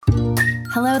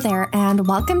Hello there, and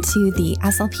welcome to the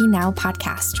SLP Now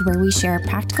podcast, where we share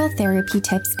practical therapy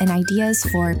tips and ideas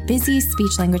for busy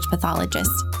speech-language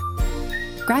pathologists.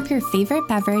 Grab your favorite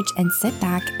beverage and sit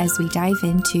back as we dive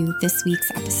into this week's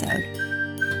episode.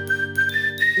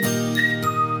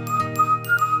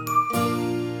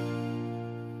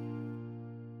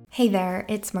 Hey there,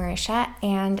 it's Marisha,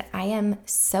 and I am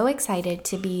so excited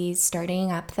to be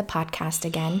starting up the podcast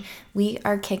again. We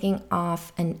are kicking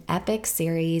off an epic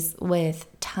series with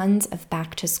tons of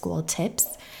back-to-school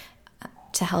tips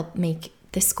to help make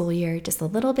the school year just a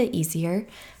little bit easier.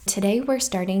 Today, we're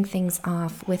starting things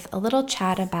off with a little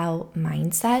chat about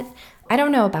mindset. I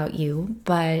don't know about you,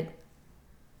 but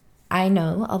I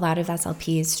know a lot of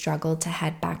SLPs struggle to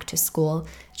head back to school,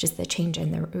 just the change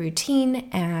in the routine,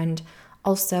 and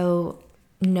also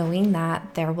knowing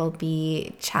that there will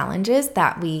be challenges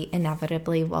that we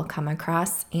inevitably will come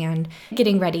across and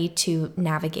getting ready to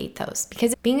navigate those,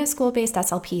 because being a school-based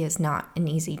SLP is not an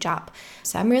easy job.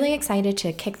 So I'm really excited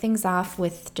to kick things off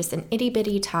with just an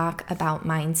itty-bitty talk about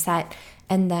mindset,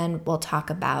 and then we'll talk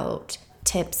about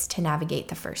tips to navigate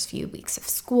the first few weeks of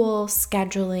school,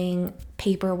 scheduling,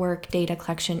 paperwork, data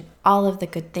collection, all of the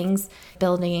good things,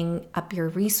 building up your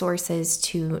resources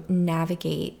to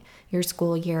navigate your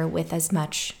school year with as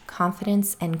much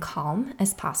confidence and calm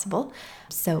as possible.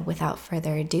 So without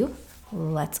further ado,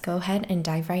 let's go ahead and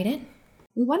dive right in.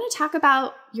 We want to talk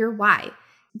about your why.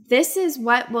 This is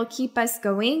what will keep us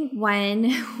going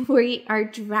when we are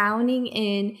drowning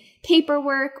in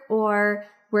paperwork, or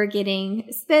we're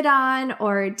getting spit on,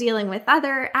 or dealing with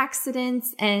other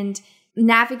accidents and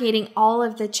navigating all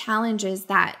of the challenges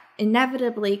that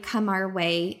inevitably come our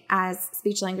way as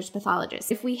speech-language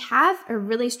pathologists. If we have a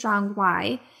really strong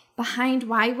why behind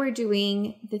why we're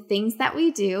doing the things that we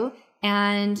do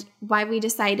and why we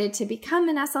decided to become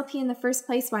an SLP in the first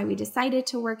place, why we decided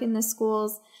to work in the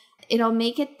schools, it'll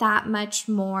make it that much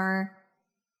more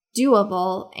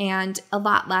doable and a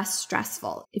lot less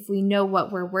stressful if we know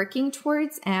what we're working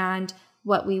towards and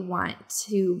what we want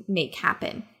to make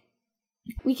happen.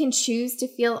 We can choose to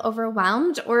feel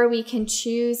overwhelmed, or we can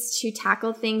choose to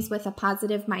tackle things with a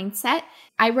positive mindset.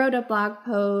 I wrote a blog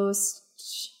post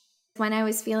when I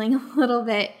was feeling a little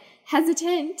bit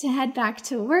hesitant to head back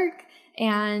to work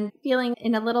and feeling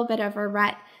in a little bit of a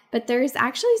rut, but there's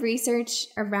actually research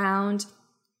around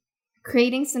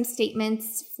creating some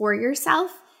statements for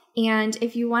yourself. And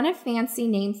if you want a fancy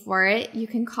name for it, you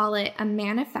can call it a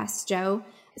manifesto.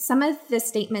 Some of the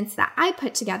statements that I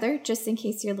put together, just in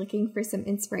case you're looking for some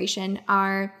inspiration,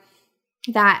 are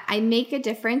that I make a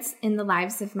difference in the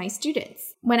lives of my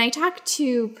students. When I talk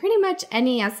to pretty much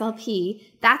any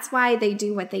SLP, that's why they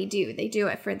do what they do. They do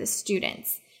it for the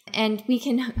students. And we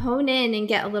can hone in and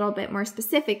get a little bit more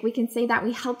specific. We can say that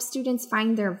we help students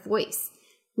find their voice.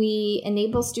 We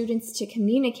enable students to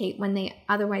communicate when they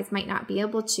otherwise might not be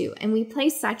able to. And we play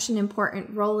such an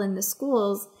important role in the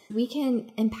schools. We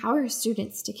can empower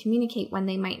students to communicate when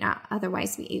they might not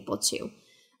otherwise be able to.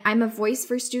 I'm a voice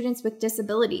for students with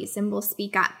disabilities and will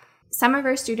speak up. Some of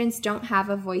our students don't have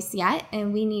a voice yet,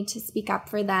 and we need to speak up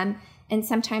for them. And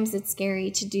sometimes it's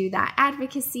scary to do that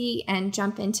advocacy and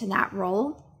jump into that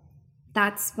role.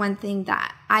 That's one thing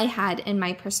that I had in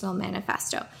my personal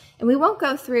manifesto. And we won't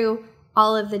go through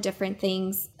all of the different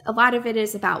things. A lot of it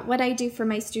is about what I do for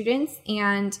my students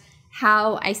and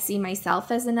how I see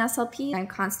myself as an SLP. I'm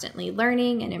constantly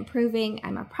learning and improving.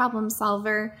 I'm a problem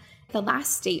solver. The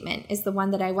last statement is the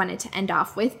one that I wanted to end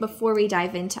off with before we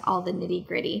dive into all the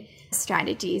nitty-gritty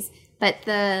strategies. But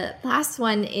the last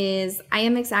one is, I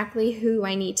am exactly who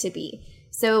I need to be.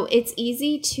 So it's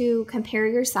easy to compare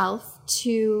yourself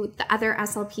to the other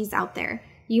SLPs out there.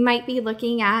 You might be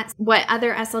looking at what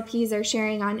other SLPs are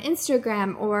sharing on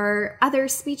Instagram or other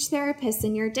speech therapists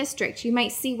in your district. You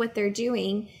might see what they're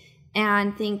doing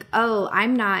and think, oh,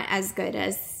 I'm not as good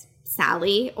as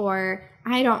Sally, or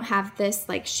I don't have this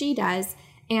like she does.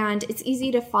 And it's easy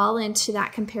to fall into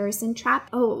that comparison trap.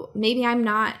 Oh, maybe I'm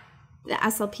not the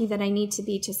SLP that I need to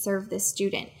be to serve this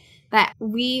student. But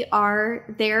we are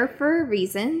there for a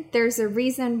reason. There's a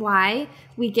reason why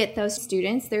we get those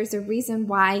students. There's a reason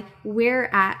why we're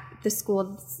at the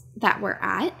schools that we're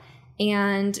at.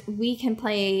 And we can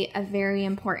play a very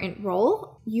important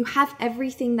role. You have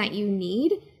everything that you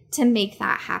need to make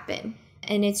that happen.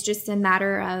 And it's just a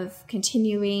matter of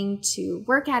continuing to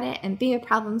work at it and be a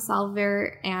problem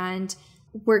solver and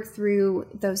work through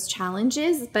those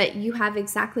challenges. But you have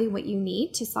exactly what you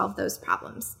need to solve those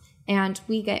problems. And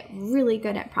we get really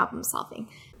good at problem solving.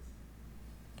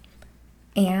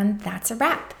 And that's a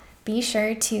wrap. Be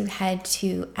sure to head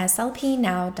to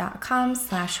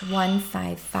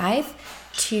slpnow.com/155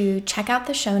 to check out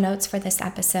the show notes for this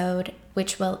episode,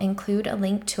 which will include a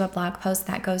link to a blog post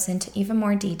that goes into even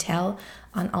more detail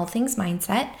on all things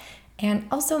mindset. And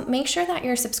also make sure that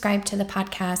you're subscribed to the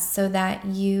podcast so that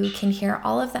you can hear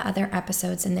all of the other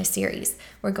episodes in this series.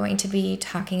 We're going to be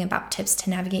talking about tips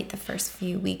to navigate the first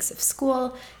few weeks of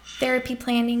school, therapy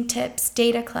planning tips,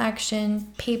 data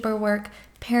collection, paperwork,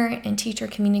 parent and teacher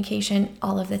communication,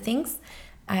 all of the things.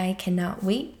 I cannot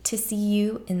wait to see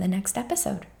you in the next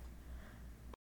episode.